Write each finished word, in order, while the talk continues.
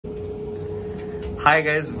Hi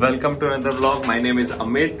guys, welcome to another vlog. My name is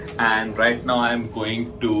Amit and right now I am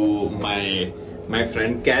going to my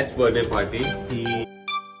friend Cash's birthday party.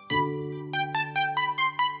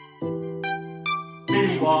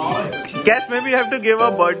 Cash, maybe you have to give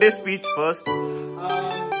a birthday speech first.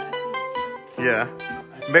 Yeah,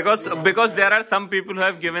 because there are some people who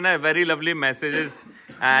have given a very lovely messages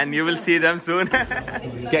and you will see them soon.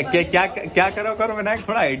 क्या करो विनायक,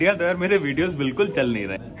 थोड़ा idea दो यार, मेरे videos बिल्कुल चल नहीं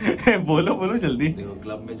रहे. बोलो जल्दी. देखो,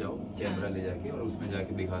 क्लब में जाओ, कैमरा ले जाके और उसमें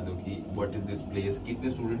जाके दिखा दो कि व्हाट इज दिस प्लेस.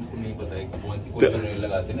 कितने स्टूडेंट्स को नहीं पता है कौन सी कोई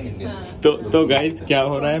लगाते ना इंडियन. तो गाइस क्या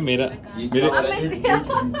हो रहा है, मेरे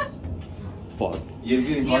ये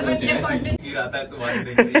भी रिकॉर्ड गिराता है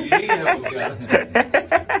तुम्हारे. यही है.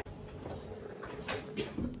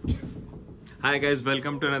 Hi guys,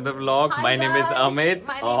 welcome to another vlog. My name is Amit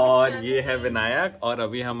और ये है विनायक और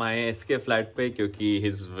अभी हम आए हैं इसके फ्लैट पे क्योंकि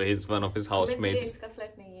he's one of his housemates. इसका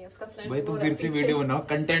फ्लैट नहीं है, उसका फ्लैट. भाई तुम फिर से वीडियो बनाओ,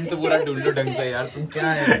 कंटेंट तो पूरा ढूंढो ढंग से यार. तुम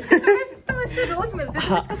क्या है? तुम इससे रोज मिलते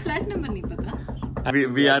हो, इसका फ्लैट नंबर नहीं पता.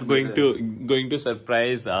 We are going to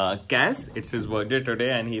surprise Cass. It's his birthday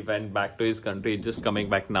today and he went back to his country, just coming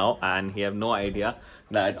back now, and he have no idea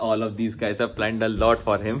that all of these guys have planned a lot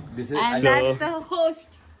for him. That's the host.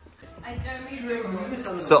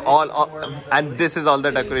 So all and this is all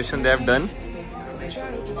the decoration they have done.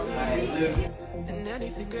 And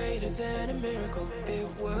anything greater than a miracle, it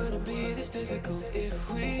wouldn't be this difficult if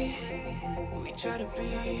we try to be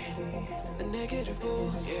a negative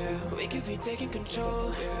bull. Yeah, we could be taking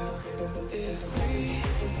control. Yeah, if we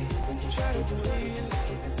try to believe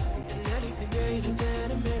in anything greater than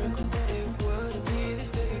a miracle, it wouldn't be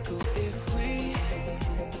this difficult if we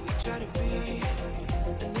try to be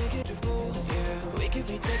a negative bull. Yeah, we could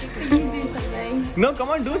be taking control. No, come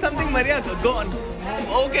on, do something, Maria. Go on.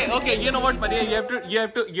 Okay. You know what, Maria? You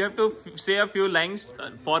have to say a few lines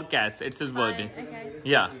for Cass. It's his birthday. Okay.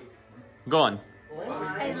 Yeah. Go on.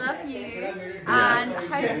 I love you, and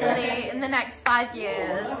hopefully in the next 5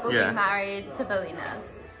 years we'll be married to billionaires.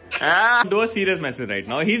 Do a serious message right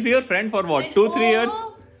now. He's your friend for what? 2-3 years?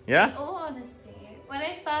 Yeah. In all honesty, when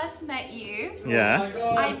I first met you, Yeah.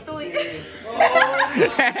 I thought.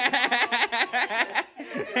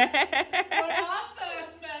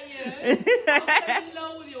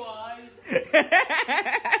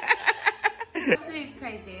 Absolutely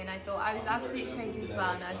crazy, and I thought I was absolutely crazy as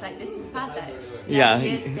well, and I was like, this is perfect. Yeah.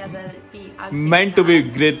 We're together, let's be absolutely Meant to be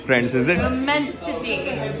great friends, is it? We're meant to be.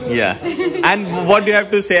 Yeah. And what do you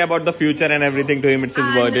have to say about the future and everything to him? It's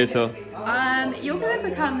his birthday, so. You're going to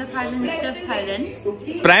become the Prime Minister of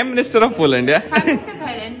Poland. Prime Minister of Poland, yeah? Prime Minister of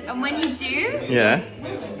Poland, and when you do, Yeah.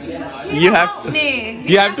 you have to help me.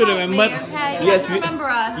 You have to remember. Me, okay? Yes, remember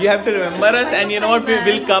us. You have to remember us, and you know what? We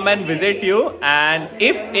will come and visit you. And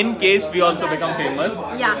if in case we also become famous,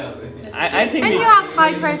 Yeah. I think. And you have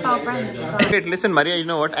high-profile friends as well. Wait, listen, Maria. You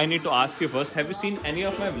know what? I need to ask you first. Have you seen any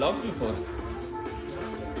of my vlogs before?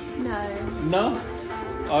 No. No.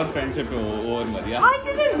 Or friendship over Maria. I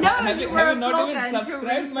didn't know Have you were a not vlogger even until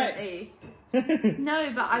subscribed my? recently. No,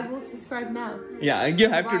 but I will subscribe now. Yeah, you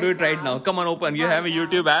have to do it right now. Come on, open. You Right have a now.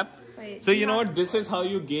 YouTube app. Wait, So you know what? This is how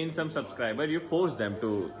you gain some subscriber. You force them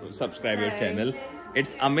to subscribe your Okay. channel.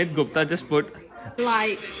 It's Amit Gupta. Just put.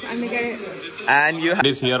 Like, I'm gonna go. And you have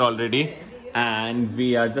is here already. And we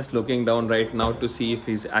are just looking down right now to see if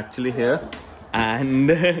he's actually here.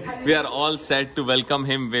 And we are all set to welcome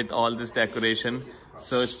him with all this decoration.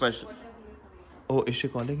 So special. Oh, is she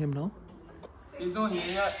calling him now? He's not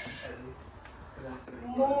here yet.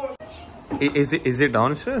 Is it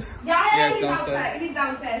downstairs? Yeah, Yes, he's downstairs. downstairs. He's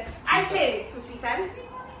downstairs. I pay 50 cents.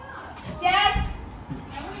 Yes,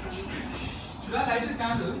 Should I light this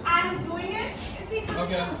candle? I'm doing it.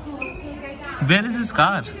 Okay. Where is his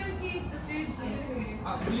car? Do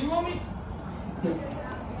you want me?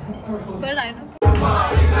 But I know.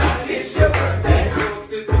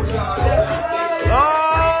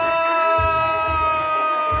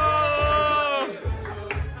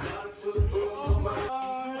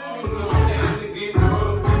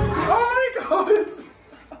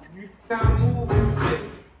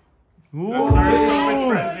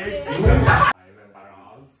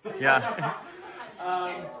 Yeah.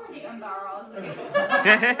 Pretty embarrassing.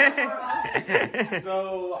 So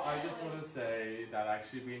I just want to say that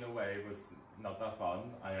actually being away was not that fun.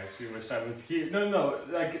 I actually wish I was here. No,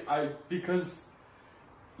 like because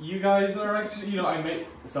you guys are actually, I met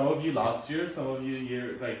some of you last year, some of you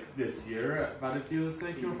this year, but it feels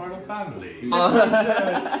like you're part of family.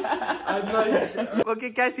 I'm like,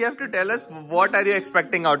 Okay, Cash, you have to tell us what are you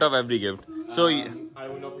expecting out of every gift. So. I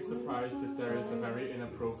would not be surprised if there is a very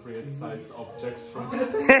inappropriate sized object from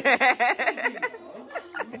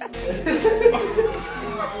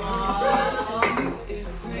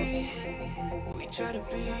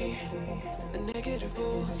to be a negative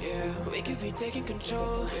bull, yeah. We could be taking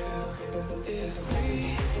control, yeah. If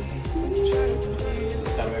we try to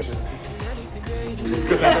believe Direction. in anything great,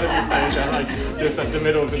 Because I'm gonna be saying that like just at the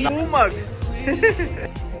middle of the night. Umag.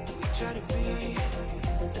 we try to be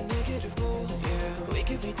a negative bull, yeah. We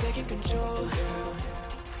could be taking control, yeah.